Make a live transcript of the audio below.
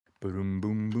Boom,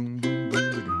 boom, boom, boom,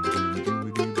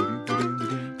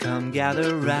 boom. Come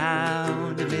gather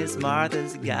round, Miss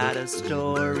Martha's got a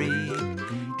story.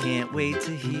 Can't wait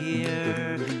to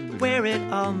hear where it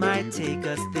all might take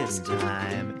us this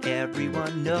time.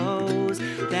 Everyone knows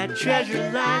that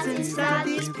treasure lies inside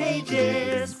these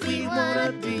pages. We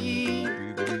wanna be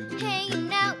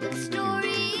hanging out with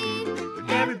stories.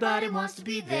 Everybody wants to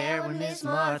be there when Miss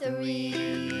Martha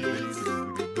reads.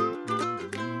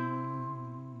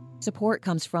 Support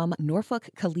comes from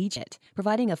Norfolk Collegiate,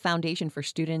 providing a foundation for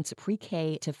students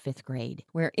pre-K to 5th grade,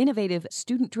 where innovative,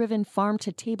 student-driven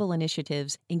farm-to-table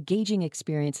initiatives, engaging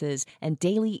experiences, and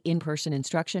daily in-person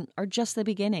instruction are just the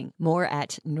beginning. More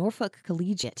at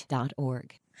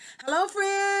norfolkcollegiate.org. Hello,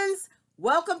 friends.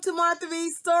 Welcome to Martha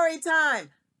Reads Story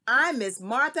Time. I'm Miss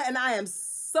Martha, and I am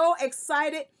so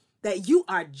excited that you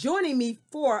are joining me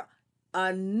for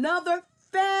another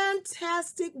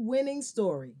fantastic winning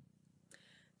story.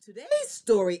 Today's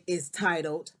story is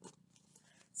titled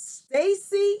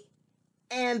Stacy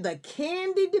and the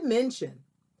Candy Dimension.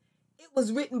 It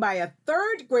was written by a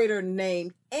 3rd grader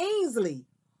named Ainsley,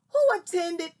 who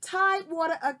attended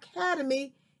Tidewater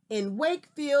Academy in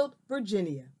Wakefield,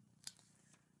 Virginia.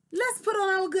 Let's put on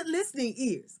our good listening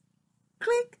ears.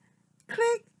 Click,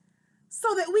 click,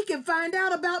 so that we can find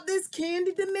out about this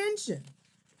candy dimension.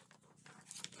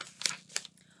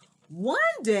 One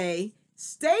day,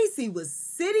 Stacy was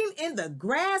sitting in the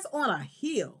grass on a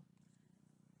hill.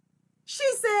 She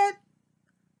said,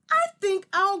 I think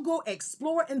I'll go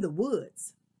explore in the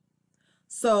woods.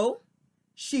 So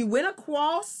she went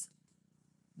across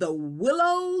the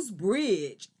Willows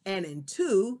Bridge and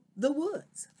into the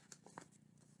woods.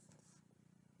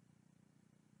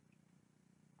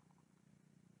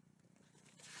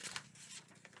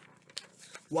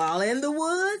 While in the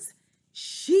woods,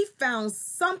 she found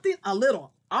something a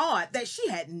little odd that she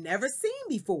had never seen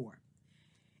before.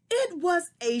 It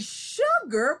was a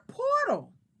sugar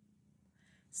portal.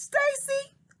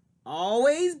 Stacy,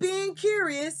 always being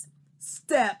curious,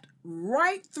 stepped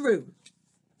right through.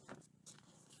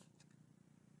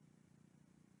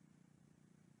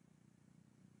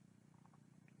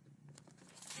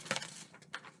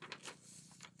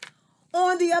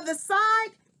 On the other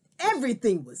side,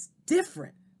 everything was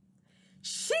different.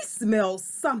 She smelled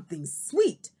something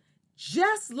sweet,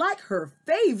 just like her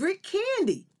favorite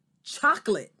candy,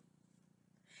 chocolate.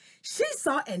 She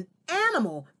saw an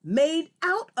animal made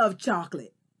out of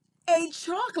chocolate, a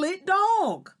chocolate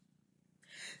dog.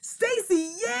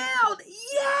 Stacy yelled,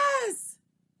 yes!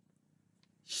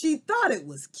 She thought it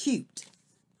was cute.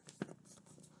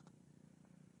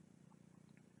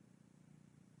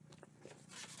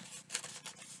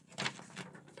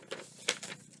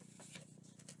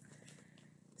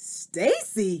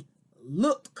 Stacy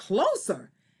looked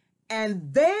closer,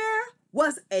 and there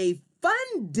was a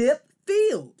fun dip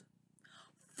field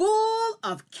full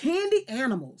of candy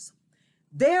animals.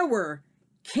 There were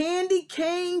candy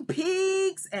cane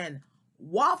pigs and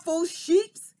waffle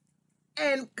sheeps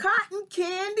and cotton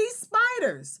candy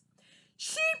spiders.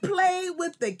 She played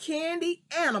with the candy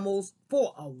animals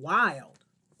for a while.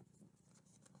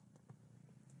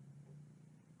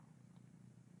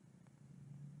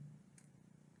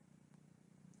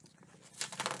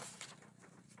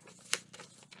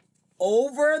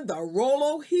 Over the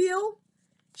Rollo Hill,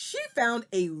 she found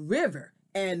a river,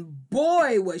 and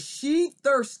boy, was she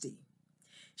thirsty.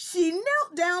 She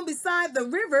knelt down beside the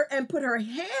river and put her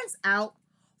hands out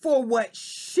for what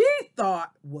she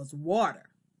thought was water.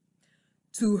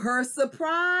 To her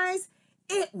surprise,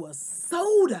 it was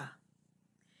soda.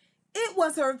 It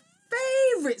was her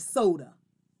favorite soda,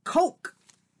 Coke.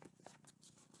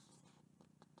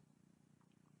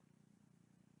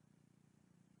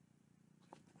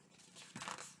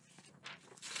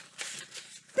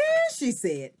 Then she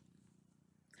said,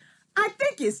 I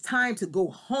think it's time to go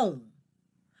home.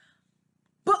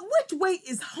 But which way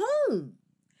is home?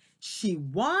 She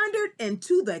wandered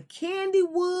into the candy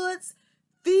woods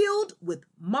filled with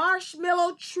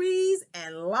marshmallow trees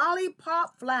and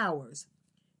lollipop flowers.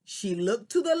 She looked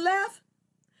to the left.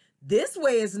 This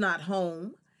way is not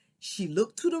home. She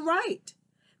looked to the right.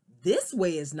 This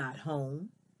way is not home.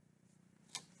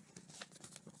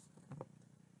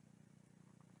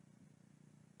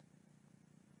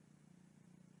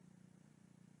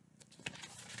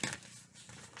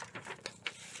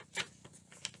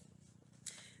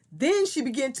 Then she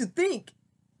began to think.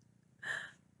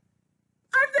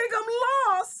 I think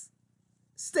I'm lost,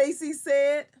 Stacy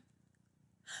said.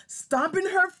 Stomping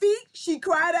her feet, she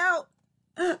cried out,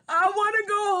 I want to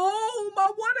go home.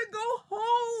 I want to go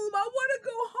home. I want to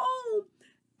go home.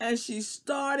 And she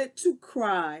started to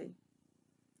cry.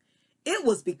 It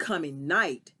was becoming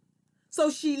night, so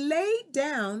she laid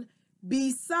down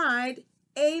beside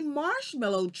a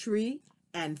marshmallow tree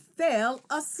and fell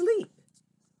asleep.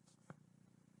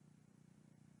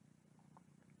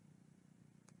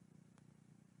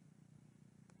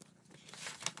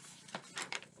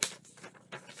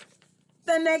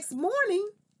 The next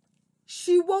morning,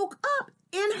 she woke up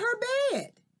in her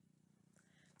bed.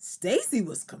 Stacy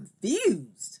was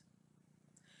confused.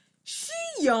 She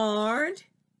yawned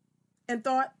and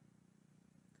thought,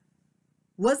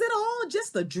 was it all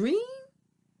just a dream?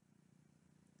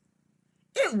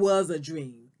 It was a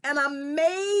dream, an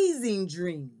amazing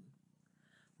dream.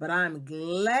 But I'm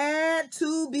glad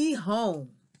to be home.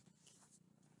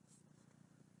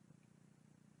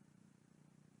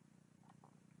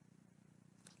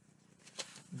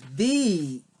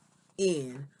 The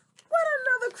end. What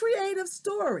another creative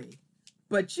story.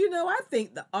 But I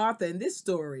think the author in this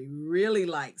story really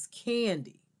likes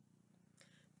candy.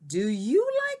 Do you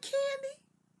like candy?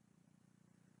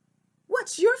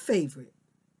 What's your favorite?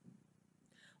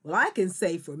 Well, I can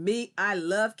say for me, I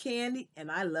love candy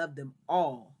and I love them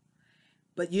all.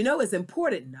 But it's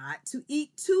important not to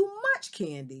eat too much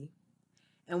candy.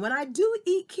 And when I do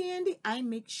eat candy, I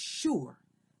make sure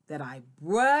that I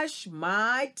brush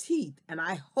my teeth, and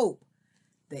I hope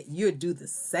that you do the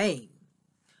same.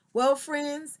 Well,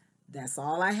 friends, that's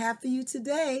all I have for you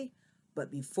today.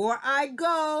 But before I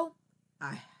go,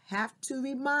 I have to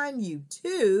remind you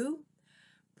to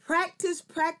practice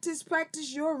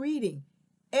your reading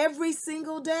every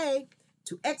single day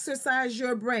to exercise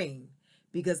your brain,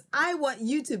 because I want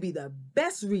you to be the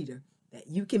best reader that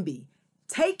you can be.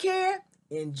 Take care.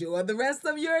 Enjoy the rest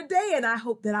of your day, and I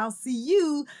hope that I'll see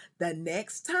you the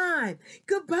next time.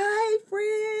 Goodbye,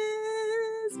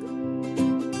 friends.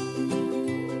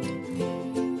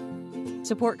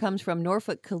 Support comes from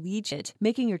Norfolk Collegiate,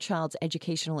 making your child's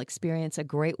educational experience a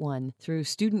great one through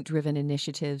student-driven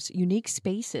initiatives, unique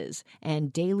spaces,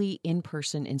 and daily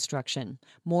in-person instruction.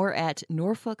 More at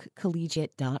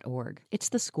norfolkcollegiate.org. It's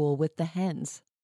the school with the hens.